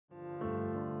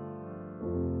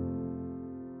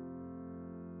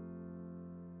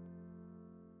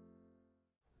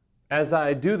As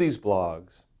I do these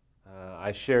blogs,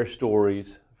 I share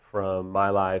stories from my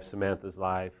life, Samantha's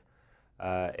life,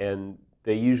 and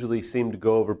they usually seem to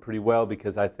go over pretty well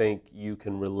because I think you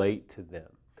can relate to them.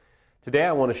 Today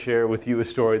I want to share with you a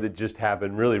story that just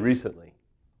happened really recently.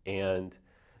 And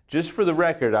just for the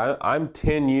record, I'm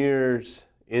 10 years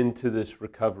into this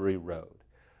recovery road.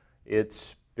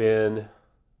 It's been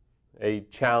a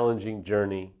challenging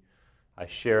journey. I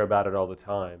share about it all the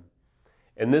time.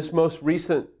 And this most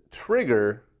recent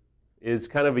trigger is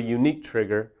kind of a unique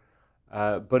trigger,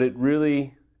 but it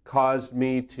really caused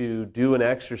me to do an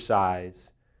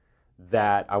exercise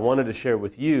that I wanted to share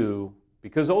with you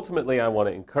because ultimately I want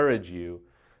to encourage you.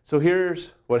 So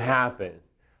here's what happened.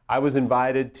 I was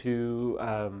invited to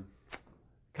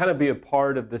kind of be a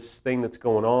part of this thing that's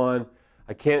going on.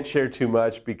 I can't share too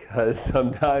much because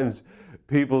sometimes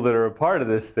people that are a part of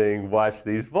this thing watch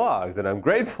these vlogs, and I'm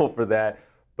grateful for that,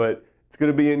 but it's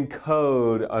going to be in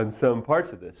code on some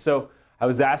parts of this. So I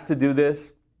was asked to do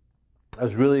this. I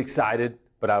was really excited,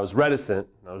 but I was reticent.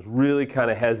 I was really kind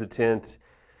of hesitant.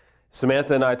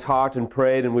 Samantha and I talked and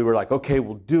prayed, and we were like, okay,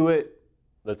 we'll do it.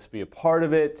 Let's be a part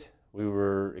of it. We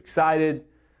were excited.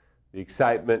 The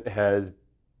excitement has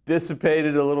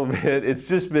dissipated a little bit. It's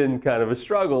just been kind of a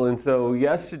struggle. And so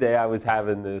yesterday I was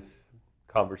having this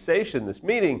conversation, this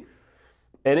meeting,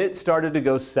 and it started to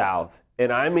go south.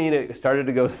 And I mean, it started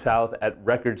to go south at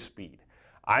record speed.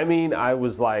 I mean, I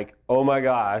was like, oh my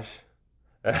gosh.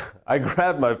 I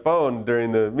grabbed my phone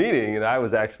during the meeting and I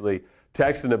was actually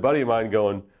texting a buddy of mine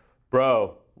going,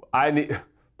 bro,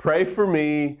 pray for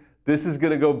me. This is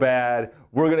going to go bad.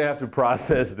 We're going to have to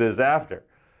process this after.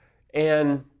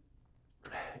 And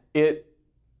it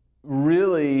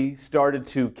really started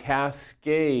to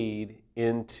cascade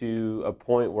into a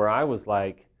point where I was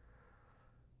like,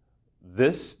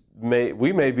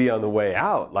 we may be on the way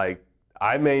out. Like,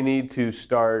 I may need to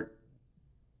start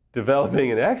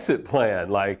developing an exit plan.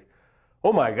 Like,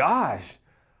 oh my gosh.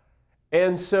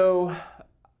 And so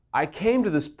I came to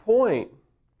this point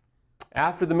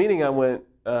after the meeting. I went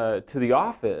to the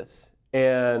office,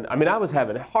 and I mean, I was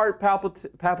having heart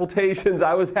palpitations.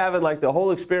 I was having like the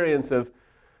whole experience of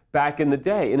back in the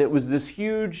day, and it was this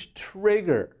huge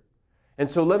trigger. And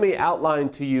so let me outline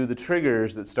to you the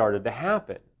triggers that started to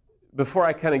happen. Before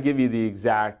I kind of give you the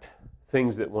exact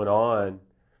things that went on,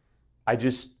 I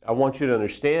want you to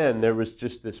understand there was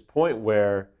just this point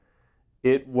where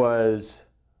it was,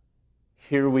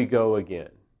 here we go again.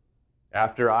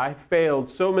 After I failed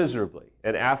so miserably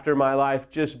and after my life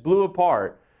just blew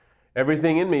apart,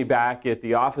 everything in me back at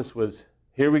the office was,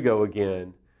 here we go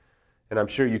again. And I'm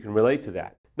sure you can relate to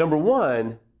that. Number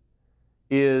one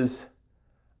is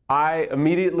I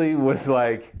immediately was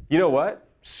like, you know what?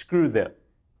 Screw them.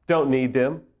 Don't need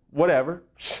them. Whatever.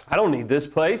 I don't need this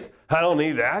place. I don't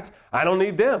need that. I don't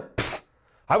need them.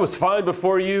 I was fine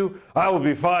before you. I will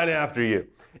be fine after you.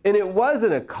 And it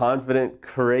wasn't a confident,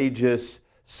 courageous,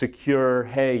 secure,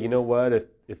 hey, you know what?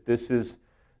 If this is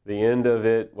the end of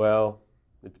it, well,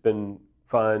 it's been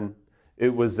fun.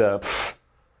 It was,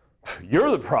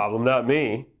 you're the problem, not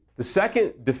me. The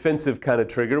second defensive kind of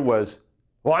trigger was,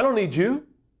 well, I don't need you.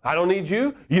 I don't need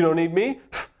you. You don't need me.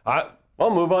 I'll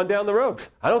move on down the road.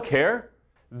 I don't care.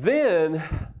 Then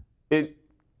it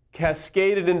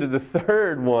cascaded into the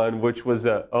third one, which was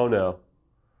oh no,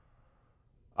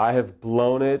 I have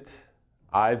blown it.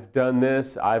 I've done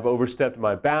this. I've overstepped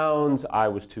my bounds. I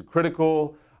was too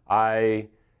critical. I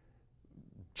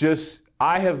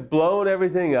have blown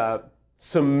everything up.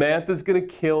 Samantha's going to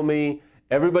kill me.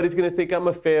 Everybody's going to think I'm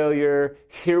a failure.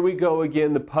 Here we go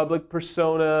again. The public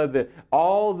persona,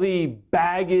 all the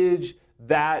baggage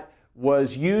that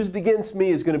was used against me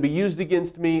is going to be used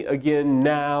against me again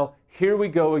now. Here we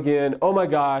go again. Oh my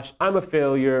gosh, I'm a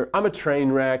failure. I'm a train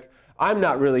wreck. I'm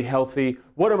not really healthy.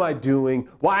 What am I doing?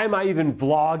 Why am I even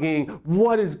vlogging?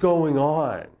 What is going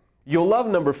on? You'll love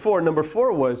number four. Number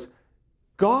four was,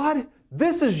 God,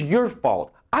 this is your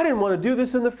fault. I didn't want to do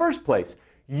this in the first place.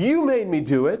 You made me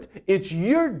do it. It's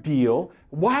your deal.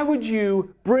 Why would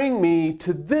you bring me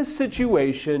to this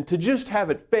situation to just have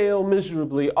it fail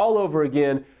miserably all over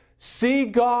again? See,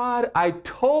 God, I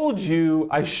told you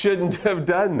I shouldn't have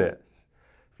done this.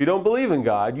 If you don't believe in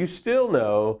God, you still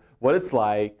know what it's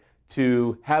like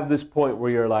to have this point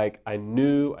where you're like, I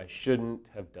knew I shouldn't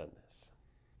have done this.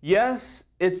 Yes,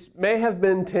 it may have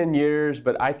been 10 years,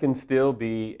 but I can still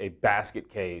be a basket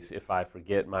case if I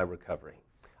forget my recovery.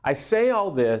 I say all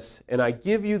this, and I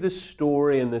give you this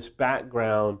story and this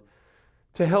background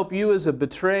to help you as a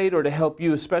betrayed, or to help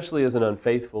you especially as an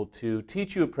unfaithful, to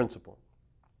teach you a principle.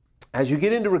 As you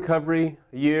get into recovery,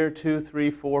 a year, 2,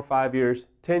 3, 4, 5 years,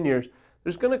 10 years,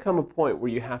 there's going to come a point where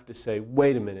you have to say,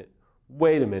 wait a minute,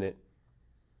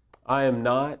 I am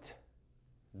not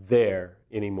there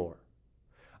anymore.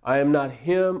 I am not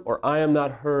him or I am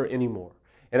not her anymore.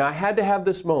 And I had to have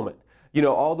this moment. You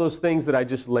know, all those things that I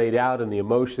just laid out and the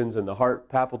emotions and the heart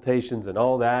palpitations and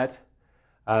all that,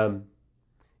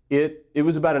 it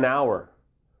was about an hour.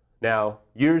 Now,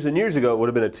 years and years ago, it would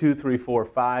have been a 2, 3, 4,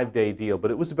 5-day deal,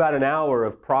 but it was about an hour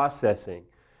of processing.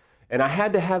 And I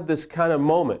had to have this kind of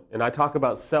moment. And I talk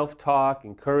about self-talk,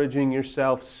 encouraging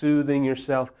yourself, soothing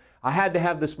yourself. I had to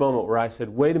have this moment where I said,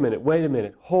 wait a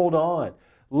minute, hold on.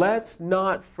 Let's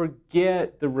not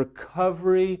forget the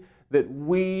recovery that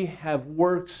we have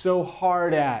worked so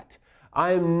hard at.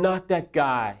 I am not that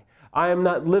guy. I am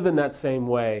not living that same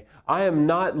way. I am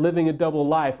not living a double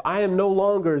life. I am no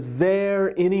longer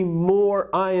there anymore.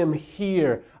 I am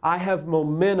here. I have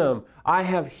momentum. I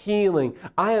have healing.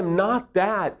 I am not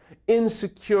that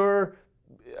insecure,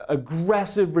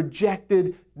 aggressive,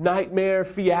 rejected nightmare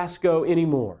fiasco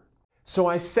anymore. So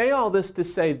I say all this to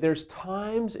say there's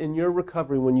times in your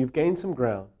recovery when you've gained some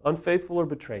ground, unfaithful or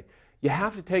betrayed, you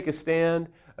have to take a stand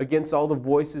against all the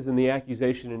voices and the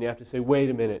accusation, and you have to say, wait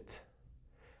a minute.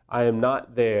 I am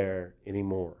not there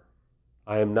anymore.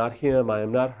 I am not him. I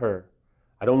am not her.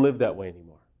 I don't live that way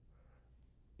anymore.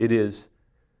 It is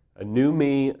a new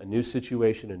me, a new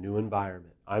situation, a new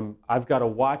environment. I've got to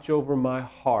watch over my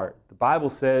heart. The Bible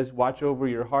says, watch over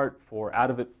your heart, for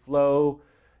out of it flow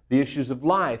the issues of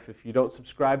life. If you don't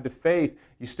subscribe to faith,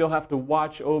 you still have to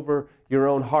watch over your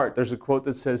own heart. There's a quote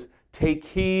that says, take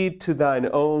heed to thine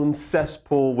own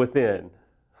cesspool within.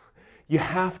 You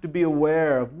have to be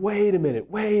aware of, wait a minute.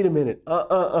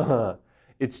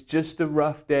 It's just a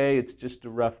rough day. It's just a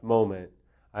rough moment.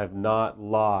 I have not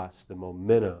lost the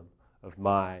momentum of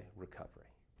my recovery.